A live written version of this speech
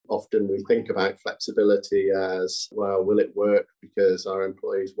often we think about flexibility as, well, will it work because our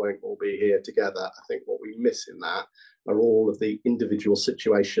employees won't all be here together? I think what we miss in that are all of the individual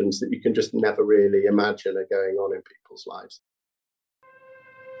situations that you can just never really imagine are going on in people's lives.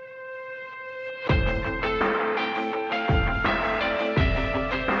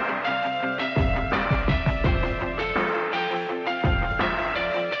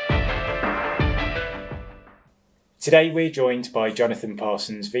 Today we're joined by Jonathan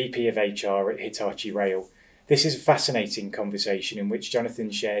Parsons, VP of HR at Hitachi Rail. This is a fascinating conversation in which Jonathan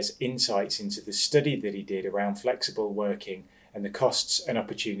shares insights into the study that he did around flexible working and the costs and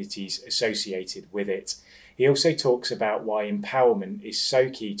opportunities associated with it. He also talks about why empowerment is so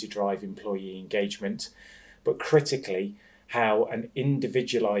key to drive employee engagement, but critically, how an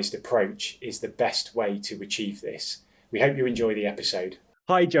individualised approach is the best way to achieve this. We hope you enjoy the episode.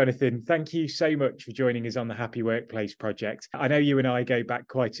 Hi, Jonathan. Thank you so much for joining us on the Happy Workplace project. I know you and I go back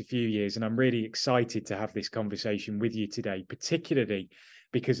quite a few years, and I'm really excited to have this conversation with you today, particularly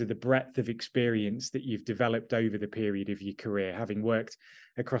because of the breadth of experience that you've developed over the period of your career, having worked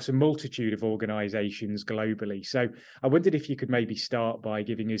across a multitude of organisations globally. So I wondered if you could maybe start by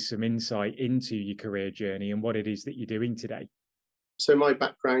giving us some insight into your career journey and what it is that you're doing today. So my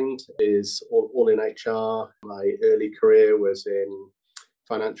background is all in HR. My early career was in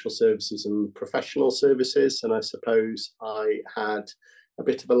financial services and professional services. And I suppose I had a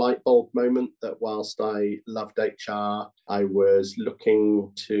bit of a light bulb moment that whilst I loved HR, I was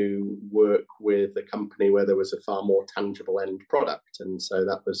looking to work with a company where there was a far more tangible end product. And so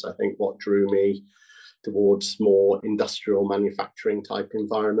that was, I think, what drew me towards more industrial manufacturing type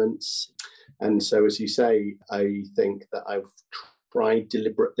environments. And so, as you say, I think that I've tried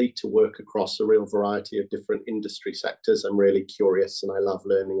deliberately to work across a real variety of different industry sectors. I'm really curious and I love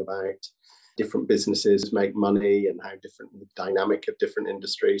learning about different businesses make money and how different the dynamic of different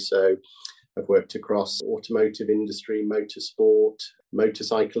industries. So I've worked across automotive industry, motorsport,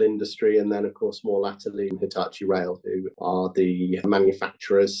 motorcycle industry, and then of course more latterly Hitachi Rail, who are the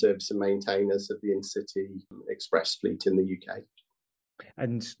manufacturers, service and maintainers of the Intercity Express fleet in the UK.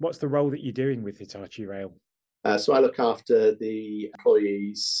 And what's the role that you're doing with Hitachi Rail? So I look after the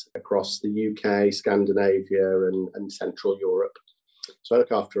employees across the UK, Scandinavia and Central Europe. So I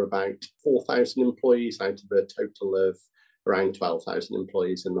look after about 4,000 employees out of a total of around 12,000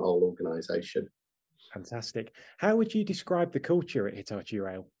 employees in the whole organisation. Fantastic. How would you describe the culture at Hitachi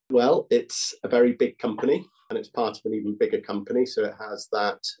Rail? Well, it's a very big company and it's part of an even bigger company. So it has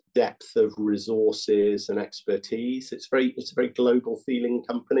that depth of resources and expertise. It's a very global feeling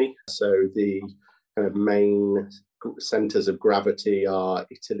company. So the kind of main centres of gravity are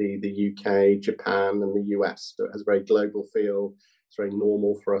Italy, the UK, Japan, and the US. So it has a very global feel. It's very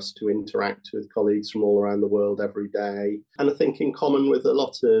normal for us to interact with colleagues from all around the world every day. And I think in common with a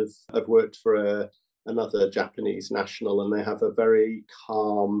lot of, I've worked for another Japanese national, and they have a very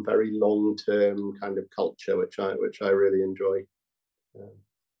calm, very long-term kind of culture, which I really enjoy.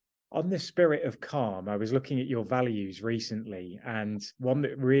 On the spirit of calm, I was looking at your values recently, and one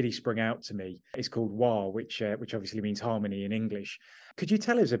that really sprung out to me is called WA, which obviously means harmony in English. Could you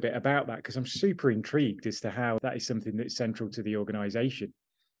tell us a bit about that? Because I'm super intrigued as to how that is something that's central to the organisation.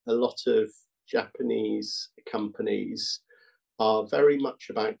 A lot of Japanese companies are very much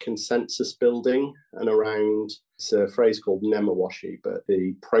about consensus building and around, it's a phrase called nemawashi, but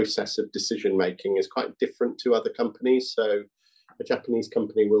the process of decision making is quite different to other companies. So a Japanese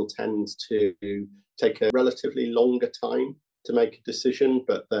company will tend to take a relatively longer time to make a decision,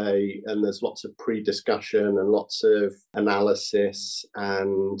 and there's lots of pre-discussion and lots of analysis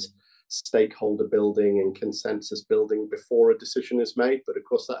and stakeholder building and consensus building before a decision is made. But of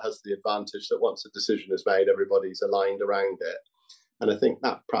course, that has the advantage that once a decision is made, everybody's aligned around it. And I think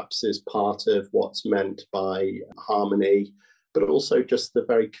that perhaps is part of what's meant by harmony, but also just the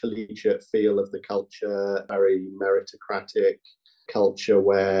very collegiate feel of the culture, very meritocratic culture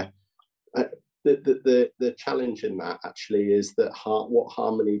where the challenge in that actually is that what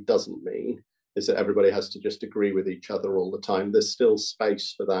harmony doesn't mean is that everybody has to just agree with each other all the time. There's still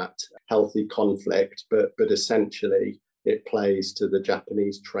space for that healthy conflict, but essentially it plays to the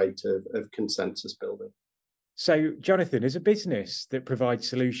Japanese trait of consensus building. So, Jonathan, as a business that provides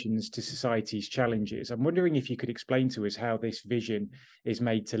solutions to society's challenges, I'm wondering if you could explain to us how this vision is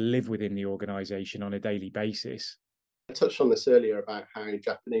made to live within the organisation on a daily basis. I touched on this earlier about how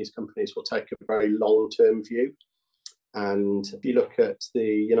Japanese companies will take a very long-term view. And if you look at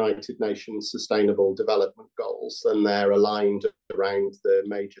the United Nations Sustainable Development Goals, then they're aligned around the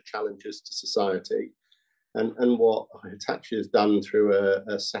major challenges to society. And what Hitachi has done through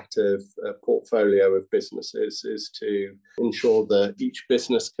a set of portfolio of businesses is to ensure that each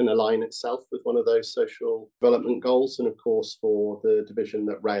business can align itself with one of those social development goals. And of course, for the division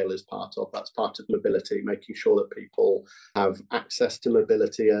that Rail is part of, that's part of mobility, making sure that people have access to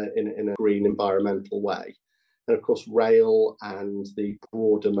mobility in a green environmental way. And of course, rail and the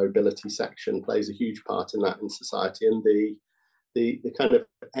broader mobility section plays a huge part in that in society. And the kind of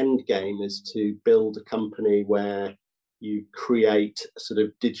end game is to build a company where you create sort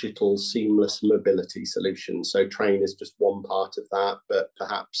of digital seamless mobility solutions. So train is just one part of that, but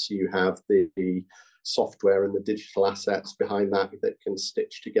perhaps you have the software and the digital assets behind that can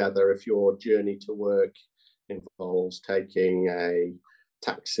stitch together. If your journey to work involves taking a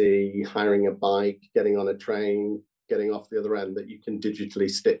taxi, hiring a bike, getting on a train, getting off the other end, that you can digitally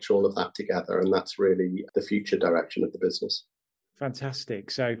stitch all of that together. And that's really the future direction of the business.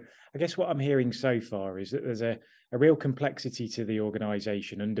 Fantastic. So I guess what I'm hearing so far is that there's a real complexity to the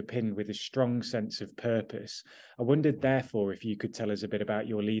organisation underpinned with a strong sense of purpose. I wondered, therefore, if you could tell us a bit about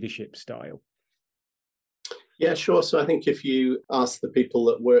your leadership style. Yeah, sure. So I think if you ask the people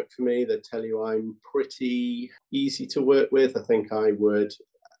that work for me, they'd tell you I'm pretty easy to work with. I think I would,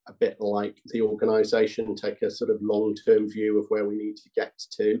 a bit like the organisation, take a sort of long-term view of where we need to get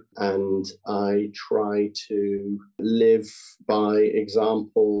to. And I try to live by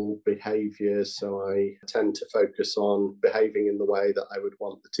example behaviours. So I tend to focus on behaving in the way that I would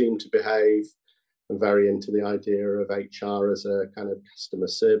want the team to behave. I'm very into the idea of HR as a kind of customer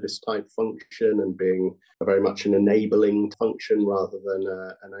service type function and being very much an enabling function rather than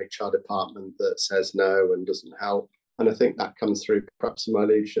an HR department that says no and doesn't help. And I think that comes through perhaps in my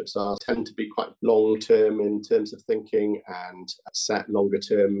leadership style. I tend to be quite long term in terms of thinking and set a longer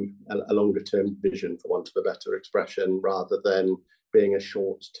term vision, for want of a better expression, rather than being a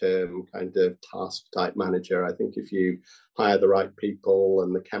short term kind of task type manager. I think if you hire the right people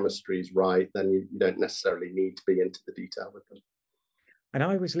and the chemistry is right, then you don't necessarily need to be into the detail with them. And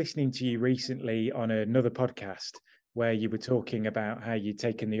I was listening to you recently on another podcast where you were talking about how you'd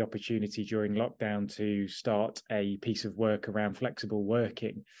taken the opportunity during lockdown to start a piece of work around flexible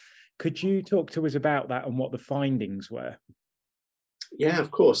working. Could you talk to us about that and what the findings were? Yeah,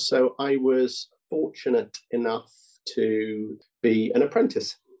 of course. So I was fortunate enough to be an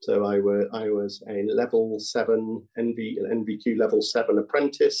apprentice. So I was a level 7 NVQ level 7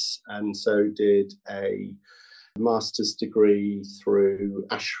 apprentice, and so did a master's degree through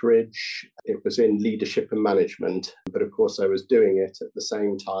Ashridge. It was in leadership and management, but of course I was doing it at the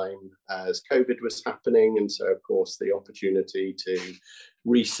same time as COVID was happening, and so of course the opportunity to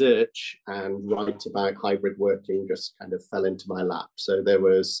research and write about hybrid working just kind of fell into my lap. So there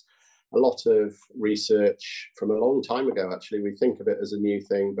was a lot of research from a long time ago. Actually, we think of it as a new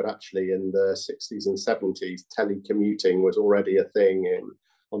thing, but actually in the 60s and 70s, telecommuting was already a thing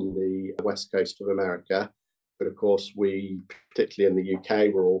on the west coast of America. But of course, we, particularly in the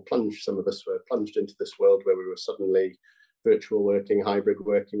UK, were all plunged. Some of us were plunged into this world where we were suddenly virtual working, hybrid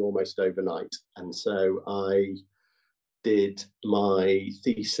working almost overnight. And so I did my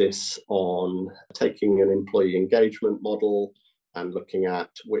thesis on taking an employee engagement model and looking at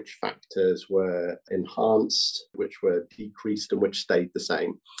which factors were enhanced, which were decreased, and which stayed the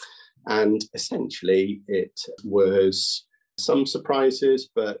same. And essentially, it was some surprises,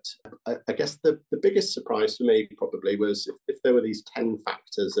 but I guess the biggest surprise for me probably was if there were these 10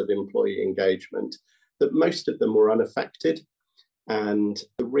 factors of employee engagement, that most of them were unaffected. And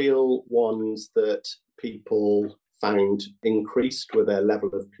the real ones that people found increased were their level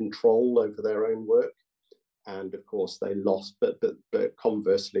of control over their own work. And of course they lost, but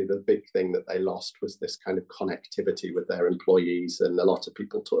conversely, the big thing that they lost was this kind of connectivity with their employees. And a lot of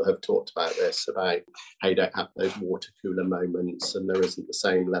people have talked about this, about how you don't have those water cooler moments and there isn't the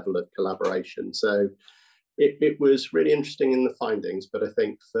same level of collaboration. So it was really interesting in the findings, but I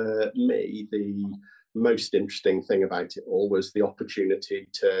think for me, the most interesting thing about it all was the opportunity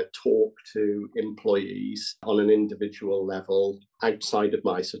to talk to employees on an individual level outside of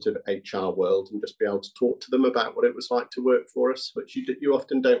my sort of HR world and just be able to talk to them about what it was like to work for us, which you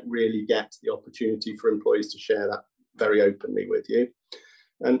often don't really get the opportunity for employees to share that very openly with you.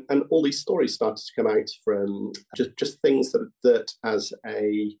 And all these stories started to come out from just things that as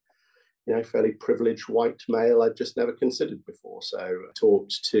a fairly privileged white male I'd just never considered before. So I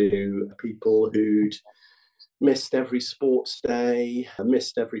talked to people who'd missed every sports day,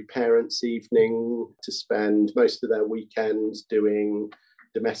 missed every parents' evening to spend most of their weekends doing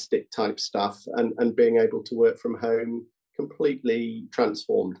domestic type stuff, and being able to work from home completely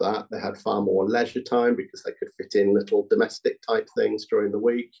transformed that. They had far more leisure time because they could fit in little domestic type things during the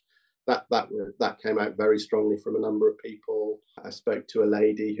week. that came out very strongly from a number of people. I spoke to a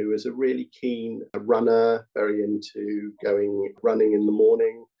lady who was a really keen runner, very into going running in the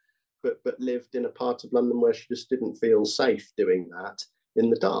morning, but lived in a part of London where she just didn't feel safe doing that in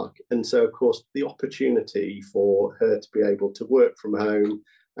the dark. And so, of course, the opportunity for her to be able to work from home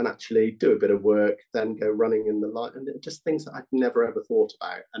and actually do a bit of work, then go running in the light, and just things that I'd never ever thought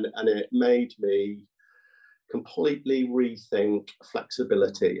about. And it made me completely rethink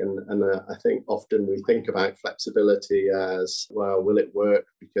flexibility. And I think often we think about flexibility as, well, will it work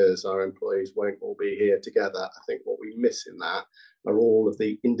because our employees won't all be here together? I think what we miss in that are all of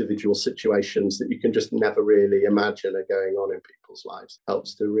the individual situations that you can just never really imagine are going on in people's lives. It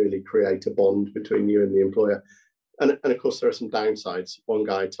helps to really create a bond between you and the employer. And of course, there are some downsides. One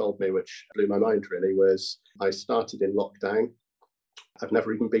guy told me, which blew my mind really, was I started in lockdown. I've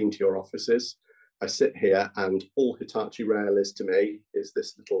never even been to your offices. I sit here and all Hitachi Rail is to me is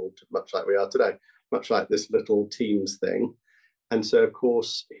this little, much like we are today, much like this little Teams thing. And so, of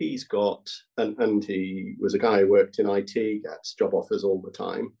course, he's got, and he was a guy who worked in IT, gets job offers all the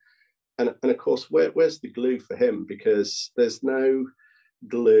time. And of course, where's the glue for him? Because there's no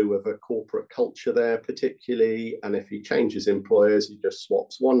glue of a corporate culture there particularly. And if he changes employers, he just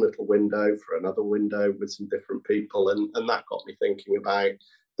swaps one little window for another window with some different people. And that got me thinking about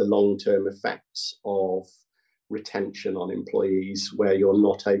the long-term effects of retention on employees, where you're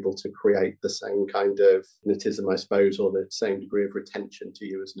not able to create the same kind of nepotism, I suppose, or the same degree of retention to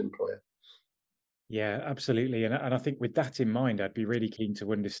you as an employer. Yeah, absolutely. And I think with that in mind, I'd be really keen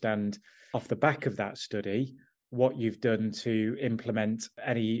to understand off the back of that study, what you've done to implement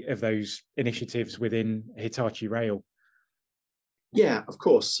any of those initiatives within Hitachi Rail. Yeah, of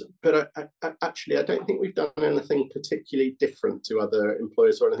course. But actually, I don't think we've done anything particularly different to other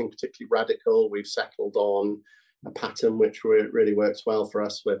employers or anything particularly radical. We've settled on a pattern which really works well for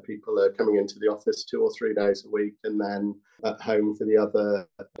us, where people are coming into the office 2 or 3 days a week and then at home for the other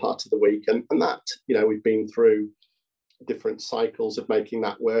part of the week. And that, we've been through different cycles of making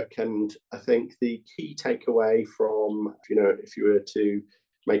that work. And I think the key takeaway from, if you were to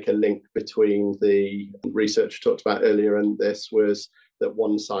make a link between the research talked about earlier and this, was that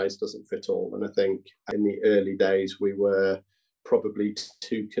one size doesn't fit all. And I think in the early days, we were probably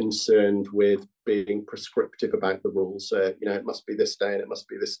too concerned with being prescriptive about the rules. It must be this day and it must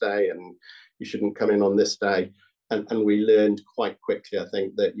be this day, and you shouldn't come in on this day. And we learned quite quickly, I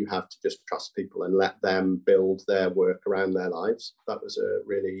think, that you have to just trust people and let them build their work around their lives. That was a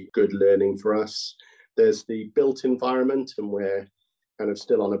really good learning for us. There's the built environment, and we're kind of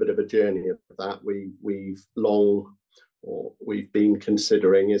still on a bit of a journey of that. We've been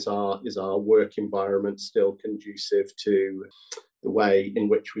considering, is our work environment still conducive to the way in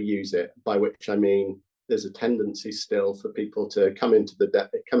which we use it? By which I mean, there's a tendency still for people to come into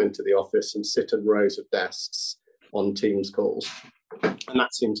the office and sit in rows of desks on Teams calls. And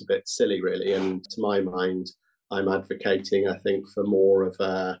that seems a bit silly, really. And to my mind, I'm advocating, I think, for more of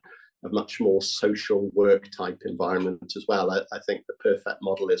a much more social work type environment as well. I think the perfect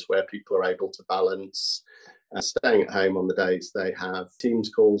model is where people are able to balance staying at home on the days they have Teams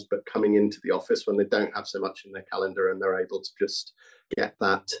calls, but coming into the office when they don't have so much in their calendar, and they're able to just get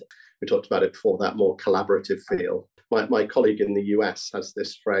that, we talked about it before, that more collaborative feel. My colleague in the US has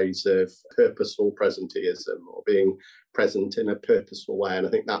this phrase of purposeful presenteeism, or being present in a purposeful way. And I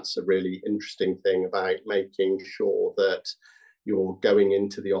think that's a really interesting thing about making sure that you're going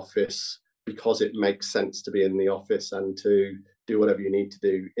into the office because it makes sense to be in the office and to do whatever you need to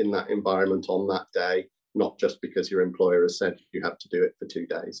do in that environment on that day, not just because your employer has said you have to do it for 2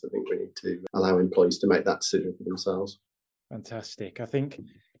 days. I think we need to allow employees to make that decision for themselves. Fantastic. I think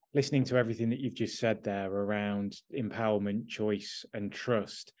listening to everything that you've just said there around empowerment, choice, and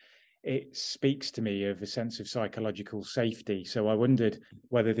trust, it speaks to me of a sense of psychological safety. So I wondered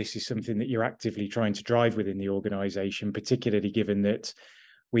whether this is something that you're actively trying to drive within the organisation, particularly given that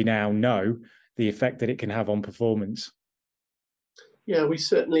we now know the effect that it can have on performance. Yeah, we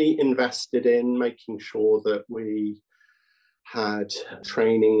certainly invested in making sure that we had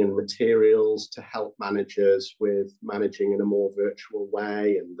training and materials to help managers with managing in a more virtual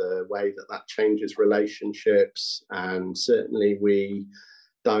way, and the way that changes relationships. And certainly we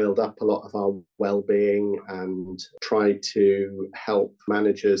dialed up a lot of our well-being and tried to help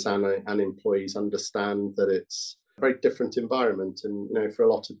managers and employees understand that it's a very different environment. And for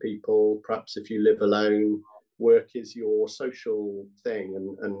a lot of people, perhaps if you live alone, work is your social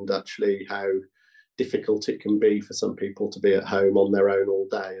thing, and actually how difficult it can be for some people to be at home on their own all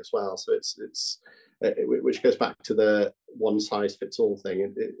day as well. So it's which goes back to the one size fits all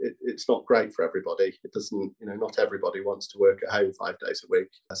thing. It's not great for everybody. It doesn't, not everybody wants to work at home 5 days a week.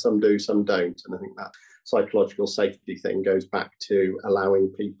 Some do, some don't. And I think that psychological safety thing goes back to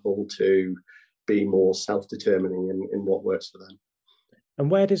allowing people to be more self-determining in what works for them. And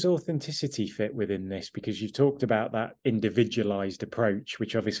where does authenticity fit within this? Because you've talked about that individualized approach,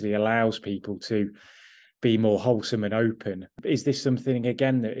 which obviously allows people to be more wholesome and open. Is this something,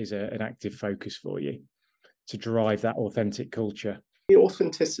 again, that is an active focus for you to drive that authentic culture? The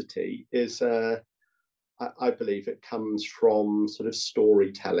authenticity is, I believe it comes from sort of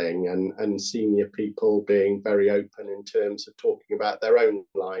storytelling and senior people being very open in terms of talking about their own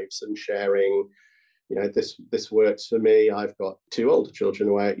lives and sharing, this works for me. I've got 2 older children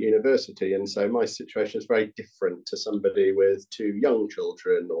away at university, and so my situation is very different to somebody with 2 young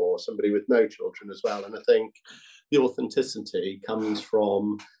children or somebody with no children as well. And I think the authenticity comes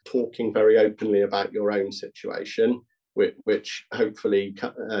from talking very openly about your own situation, which hopefully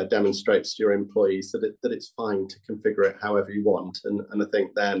demonstrates to your employees that it's fine to configure it however you want. And I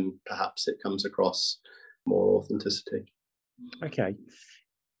think then perhaps it comes across more authenticity. Okay.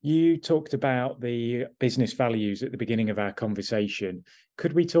 You talked about the business values at the beginning of our conversation.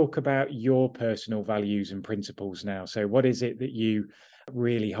 Could we talk about your personal values and principles now? So what is it that you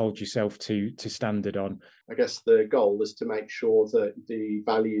really hold yourself to standard on? I guess the goal is to make sure that the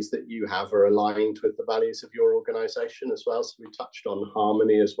values that you have are aligned with the values of your organisation as well. So we touched on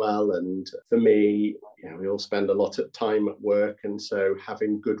harmony as well. And for me, we all spend a lot of time at work. And so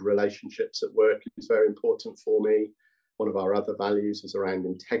having good relationships at work is very important for me. One of our other values is around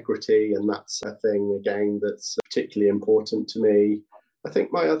integrity, and that's a thing, again, that's particularly important to me. I think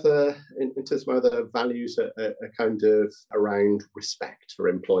in terms of my other values are kind of around respect for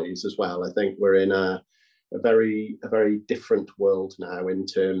employees as well. I think we're in a very different world now in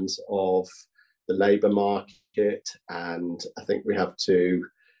terms of the labour market, and I think we have to,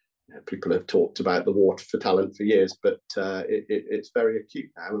 people have talked about the war for talent for years, but it's very acute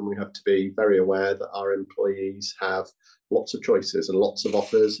now, and we have to be very aware that our employees have lots of choices and lots of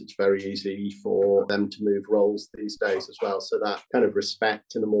offers. It's very easy for them to move roles these days as well. So that kind of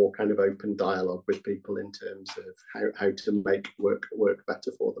respect and a more kind of open dialogue with people in terms of how to make work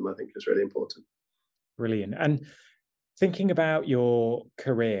better for them, I think is really important. Brilliant. And thinking about your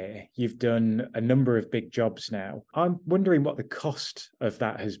career, you've done a number of big jobs now. I'm wondering what the cost of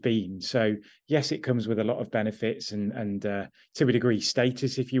that has been. So yes, it comes with a lot of benefits and to a degree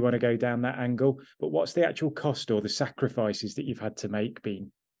status if you want to go down that angle. But what's the actual cost or the sacrifices that you've had to make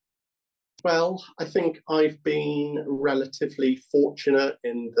been? Well, I think I've been relatively fortunate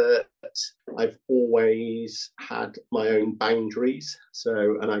in that I've always had my own boundaries.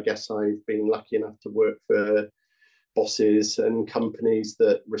 And I guess I've been lucky enough to work for bosses and companies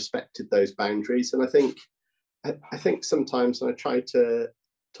that respected those boundaries. And I think sometimes when I try to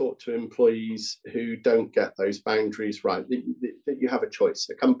talk to employees who don't get those boundaries right, that you have a choice.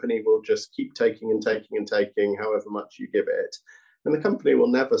 A company will just keep taking and taking and taking however much you give it. And the company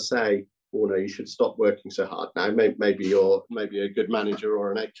will never say, oh no, you should stop working so hard now. Maybe a good manager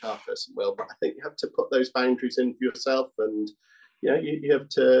or an HR person will, but I think you have to put those boundaries in for yourself, and you have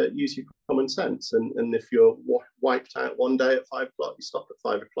to use your common sense. And if you're wiped out one day at 5 o'clock, you stop at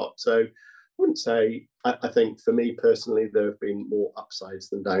 5 o'clock. So I wouldn't say, I think for me personally, there have been more upsides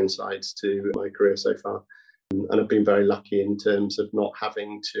than downsides to my career so far. And I've been very lucky in terms of not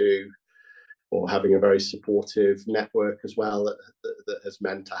having to, or having a very supportive network as well that has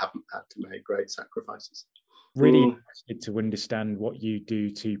meant I haven't had to make great sacrifices. Really interested to understand what you do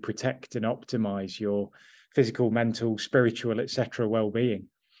to protect and optimize your physical, mental, spiritual, etc. well-being.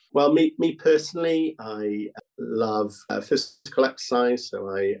 Well, me personally, I love physical exercise. So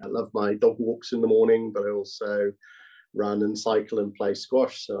I love my dog walks in the morning, but I also run and cycle and play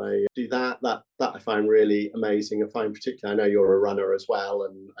squash. So I do that I find really amazing. I find particularly, I know you're a runner as well,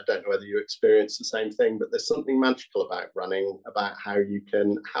 and I don't know whether you experience the same thing, but there's something magical about running, about how you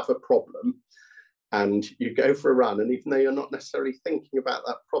can have a problem and you go for a run, and even though you're not necessarily thinking about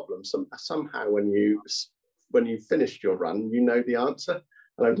that problem, somehow when you've finished your run, you know the answer.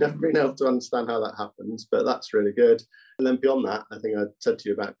 And I've never been able to understand how that happens, but that's really good. And then beyond that, I think I said to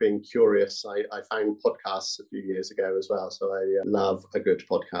you about being curious. I found podcasts a few years ago as well. So I love a good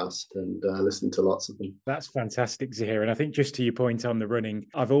podcast and listen to lots of them. That's fantastic to hear. And I think just to your point on the running,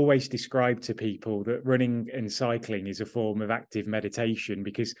 I've always described to people that running and cycling is a form of active meditation,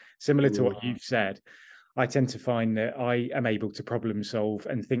 because similar to what you've said, I tend to find that I am able to problem solve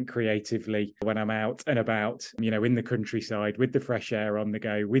and think creatively when I'm out and about, in the countryside with the fresh air on the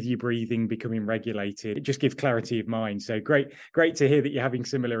go, with your breathing becoming regulated. It just gives clarity of mind. So great to hear that you're having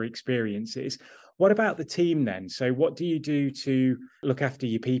similar experiences. What about the team then? So what do you do to look after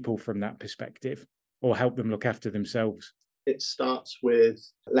your people from that perspective, or help them look after themselves? It starts with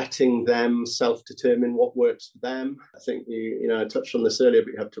letting them self-determine what works for them. I think I touched on this earlier,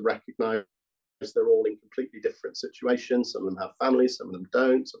 but you have to recognize they're all in completely different situations. Some of them have families, some of them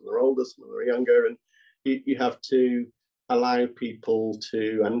don't, some of them are older, some of them are younger. And you have to allow people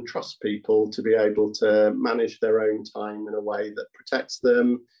to, and trust people to be able to manage their own time in a way that protects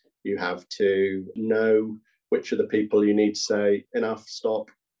them. You have to know which are the people you need to say, enough, stop,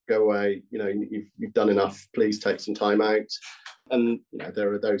 go away, you've done enough, please take some time out. And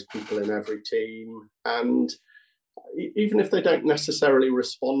there are those people in every team. And even if they don't necessarily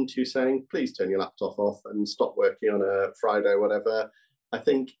respond to you saying, please turn your laptop off and stop working on a Friday or whatever, I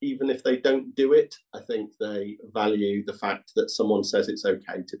think even if they don't do it, I think they value the fact that someone says it's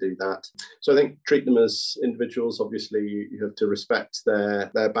okay to do that. So I think treat them as individuals. Obviously, you have to respect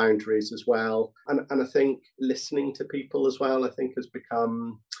their boundaries as well. And I think listening to people as well, I think has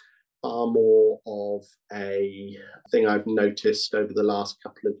become far more of a thing I've noticed over the last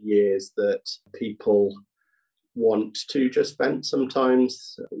couple of years, that people want to just vent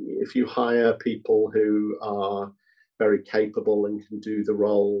sometimes. If you hire people who are very capable and can do the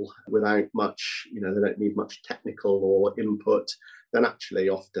role without much, they don't need much technical or input, then actually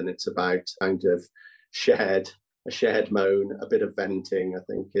often it's about kind of a shared moan, a bit of venting, I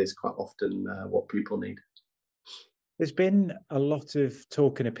think is quite often what people need. There's been a lot of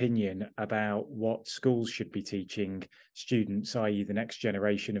talk and opinion about what schools should be teaching students, i.e. the next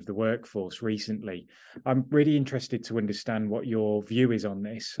generation of the workforce recently. I'm really interested to understand what your view is on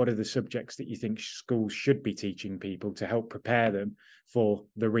this. What are the subjects that you think schools should be teaching people to help prepare them for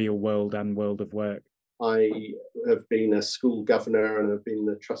the real world and world of work? I have been a school governor and I've been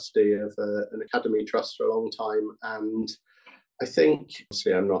the trustee of an academy trust for a long time. And I think,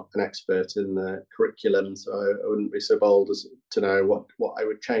 obviously, I'm not an expert in the curriculum, so I wouldn't be so bold as to know what I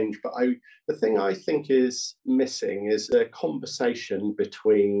would change. But the thing I think is missing is a conversation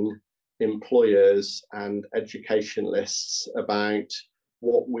between employers and educationalists about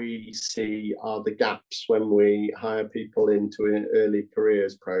what we see are the gaps when we hire people into early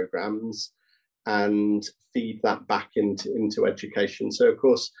careers programs and feed that back into education. So, of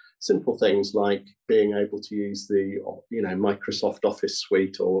course, simple things like being able to use the Microsoft Office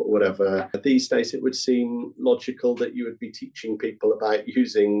suite or whatever. These days it would seem logical that you would be teaching people about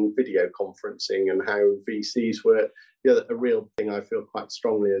using video conferencing and how VCs work. A real thing I feel quite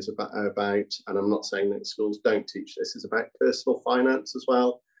strongly is about, and I'm not saying that schools don't teach this, is about personal finance as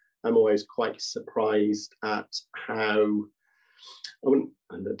well. I'm always quite surprised at how,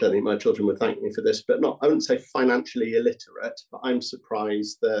 I don't think my children would thank me for this, but I wouldn't say financially illiterate, but I'm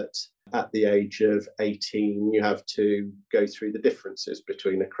surprised that at the age of 18, you have to go through the differences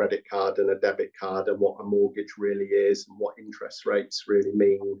between a credit card and a debit card and what a mortgage really is and what interest rates really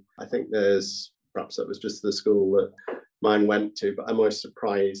mean. I think perhaps that was just the school that mine went to, but I'm always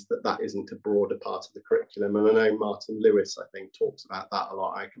surprised that isn't a broader part of the curriculum. And I know Martin Lewis, I think, talks about that a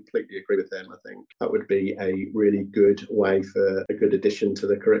lot. I completely agree with him. I think that would be a really good way for a good addition to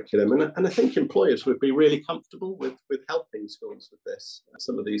the curriculum. And I think employers would be really comfortable with helping schools with this,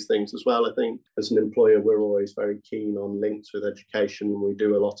 some of these things as well. I think as an employer, we're always very keen on links with education. We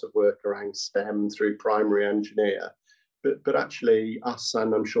do a lot of work around STEM through primary engineer. But actually, us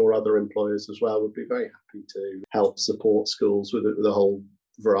and I'm sure other employers as well would be very happy to help support schools with a whole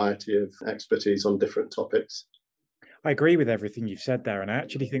variety of expertise on different topics. I agree with everything you've said there. And I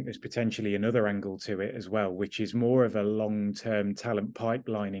actually think there's potentially another angle to it as well, which is more of a long-term talent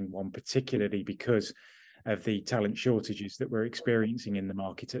pipelining one, particularly because of the talent shortages that we're experiencing in the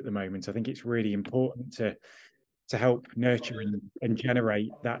market at the moment. I think it's really important to help nurture and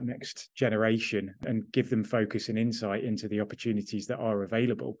generate that next generation and give them focus and insight into the opportunities that are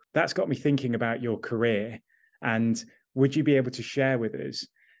available. That's got me thinking about your career. And would you be able to share with us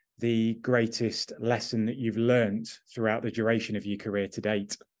the greatest lesson that you've learned throughout the duration of your career to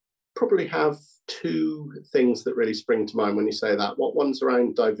date? Probably have two things that really spring to mind when you say that. One's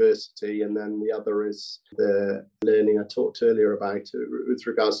around diversity, and then the other is the learning I talked earlier about with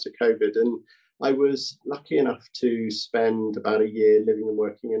regards to COVID. And I was lucky enough to spend about a year living and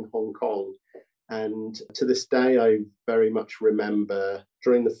working in Hong Kong. And to this day, I very much remember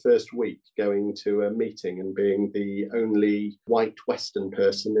during the first week going to a meeting and being the only white Western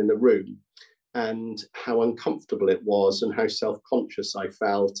person in a room, and how uncomfortable it was and how self-conscious I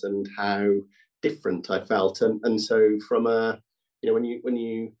felt and how different, I felt. And so from when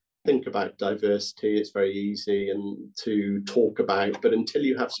you think about diversity, it's very easy and to talk about, but until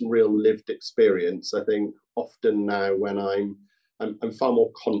you have some real lived experience, I think often now when I'm far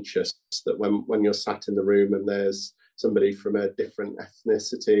more conscious that when you're sat in the room and there's somebody from a different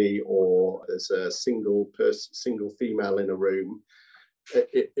ethnicity or there's a single female in a room,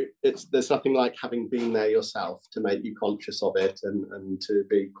 there's nothing like having been there yourself to make you conscious of it and to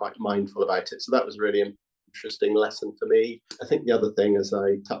be quite mindful about it. So that was really interesting lesson for me. I think the other thing, as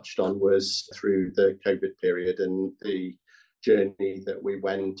I touched on, was through the COVID period and the journey that we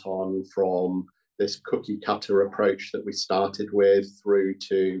went on from this cookie cutter approach that we started with through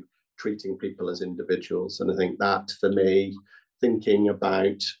to treating people as individuals. And I think that for me, thinking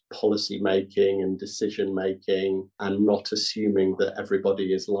about policy making and decision making and not assuming that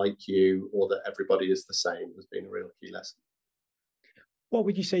everybody is like you or that everybody is the same has been a real key lesson. What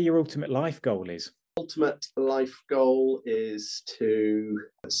would you say your ultimate life goal is? Ultimate life goal is to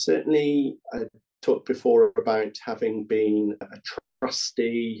certainly, I talked before about having been a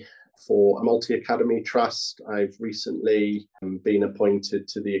trustee for a multi-academy trust. I've recently been appointed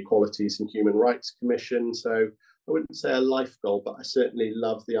to the Equalities and Human Rights Commission. So I wouldn't say a life goal, but I certainly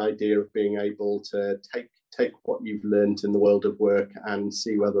love the idea of being able to take what you've learned in the world of work and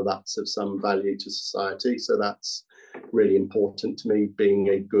see whether that's of some value to society. So that's really important to me, being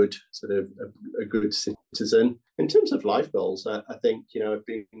a good a good citizen. In terms of life goals, I think, I've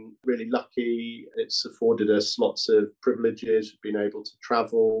been really lucky. It's afforded us lots of privileges. We've been able to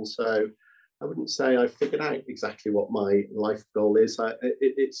travel. So I wouldn't say I've figured out exactly what my life goal is.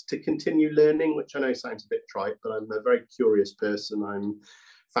 It's to continue learning, which I know sounds a bit trite, but I'm a very curious person. I'm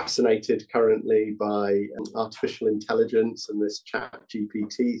fascinated currently by artificial intelligence and this chat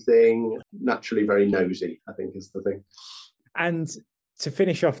GPT thing. Naturally very nosy, I think, is the thing. And to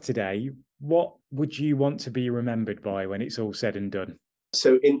finish off today, what would you want to be remembered by when it's all said and done?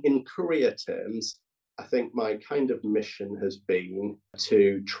 So in career terms, I think my kind of mission has been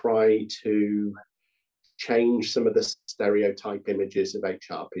to try to change some of the stereotype images of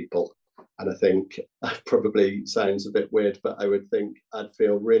HR people. And I think that probably sounds a bit weird, but I would think I'd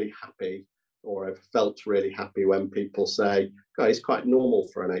feel really happy, or I've felt really happy when people say, "God, he's quite normal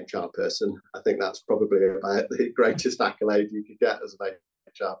for an HR person." I think that's probably about the greatest accolade you could get as an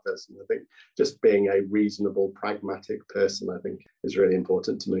HR person. I think just being a reasonable, pragmatic person, I think, is really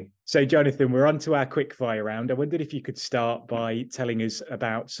important to me. So, Jonathan, we're on to our quick fire round. I wondered if you could start by telling us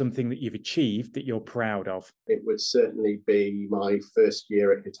about something that you've achieved that you're proud of. It would certainly be my first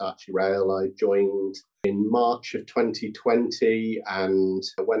year at Hitachi Rail. I joined in March of 2020 and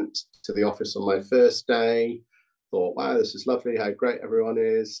I went to the office on my first day. Thought, wow, this is lovely, how great everyone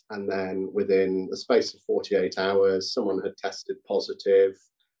is. And then within the space of 48 hours, someone had tested positive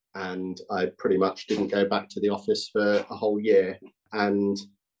and I pretty much didn't go back to the office for a whole year. And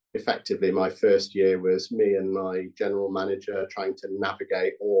effectively, my first year was me and my general manager trying to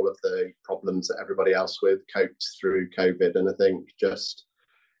navigate all of the problems that everybody else with coped through COVID. And I think just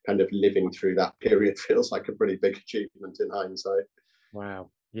kind of living through that period feels like a pretty big achievement in hindsight.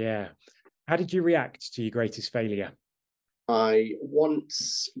 Wow. Yeah. How did you react to your greatest failure? I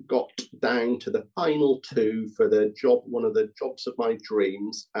once got down to the final two for one of the jobs of my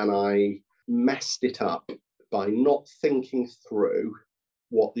dreams, and I messed it up by not thinking through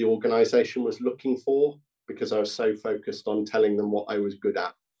what the organisation was looking for because I was so focused on telling them what I was good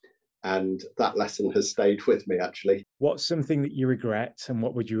at. And that lesson has stayed with me, actually. What's something that you regret and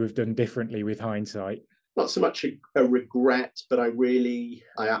what would you have done differently with hindsight? Not so much a regret, but I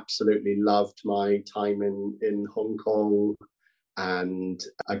absolutely loved my time in Hong Kong. And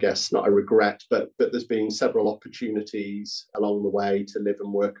I guess not a regret, but there's been several opportunities along the way to live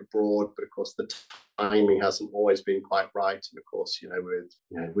and work abroad. But of course, the timing hasn't always been quite right. And of course,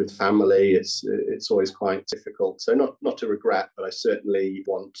 with family, it's always quite difficult. So not a regret, but I certainly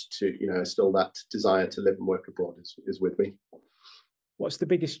want to, still that desire to live and work abroad is with me. What's the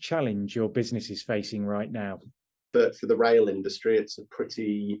biggest challenge your business is facing right now? But for the rail industry, it's a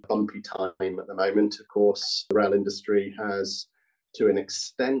pretty bumpy time at the moment. Of course, the rail industry has, to an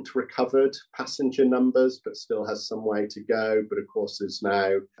extent, recovered passenger numbers, but still has some way to go. But of course, is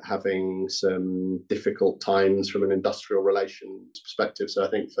now having some difficult times from an industrial relations perspective. So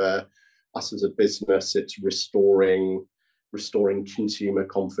I think for us as a business, it's restoring consumer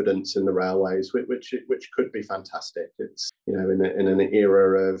confidence in the railways, which could be fantastic. It's, in an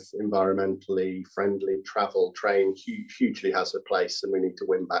era of environmentally friendly travel, train hugely has a place, and we need to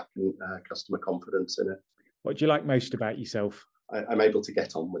win back customer confidence in it. What do you like most about yourself? I'm able to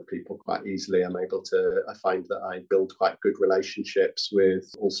get on with people quite easily. I find that I build quite good relationships with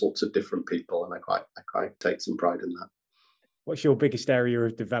all sorts of different people, and I quite take some pride in that. What's your biggest area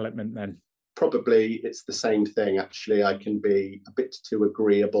of development then? Probably it's the same thing, actually. I can be a bit too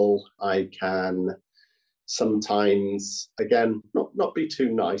agreeable. I can sometimes, again, not be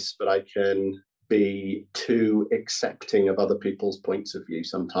too nice, but I can be too accepting of other people's points of view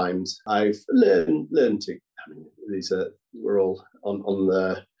sometimes. I've learned to, we're all on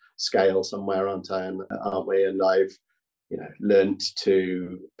the scale somewhere, aren't we? And I've learned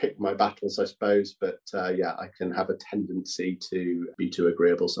to pick my battles, I suppose. But I can have a tendency to be too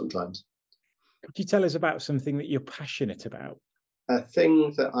agreeable sometimes. Could you tell us about something that you're passionate about? A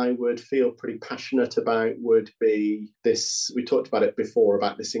thing that I would feel pretty passionate about would be this. We talked about it before,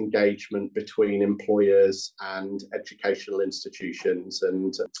 about this engagement between employers and educational institutions.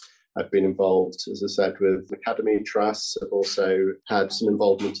 And I've been involved, as I said, with academy trusts. I've also had some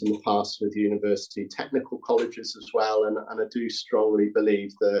involvement in the past with university technical colleges as well. And I do strongly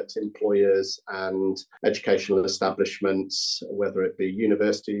believe that employers and educational establishments, whether it be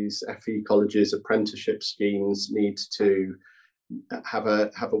universities, FE colleges, apprenticeship schemes, need to have a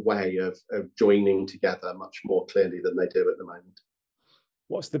way of joining together much more clearly than they do at the moment.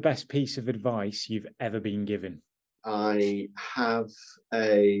 What's the best piece of advice you've ever been given? I have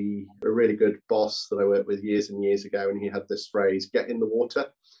a really good boss that I worked with years and years ago, and he had this phrase, get in the water.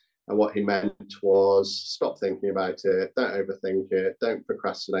 And what he meant was stop thinking about it, don't overthink it, don't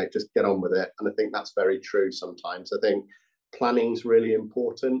procrastinate, just get on with it. And I think that's very true sometimes. I think planning's really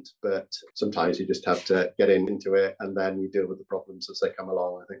important, but sometimes you just have to get into it and then you deal with the problems as they come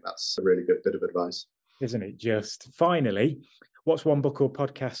along. I think that's a really good bit of advice. Isn't it just? Finally, what's one book or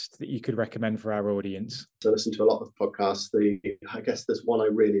podcast that you could recommend for our audience? I listen to a lot of podcasts. I guess there's one I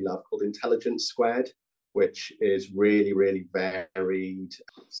really love called Intelligence Squared, which is really, really varied.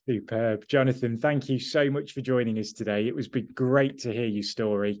 Superb. Jonathan, thank you so much for joining us today. It was great to hear your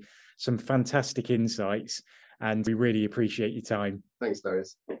story, some fantastic insights, and we really appreciate your time. Thanks,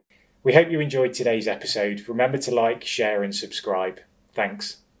 Darius. We hope you enjoyed today's episode. Remember to like, share, and subscribe.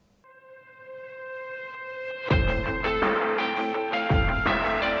 Thanks.